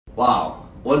Wow,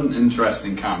 what an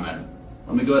interesting comment.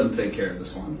 Let me go ahead and take care of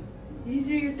this one. You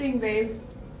do your thing, babe.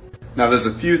 Now there's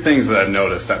a few things that I've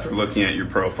noticed after looking at your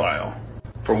profile.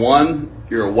 For one,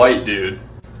 you're a white dude.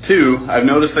 2, I've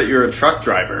noticed that you're a truck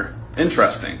driver.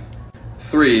 Interesting.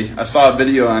 3, I saw a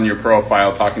video on your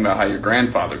profile talking about how your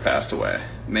grandfather passed away.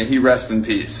 May he rest in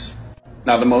peace.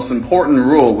 Now the most important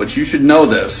rule, which you should know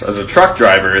this as a truck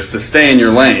driver, is to stay in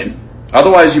your lane.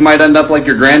 Otherwise you might end up like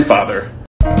your grandfather.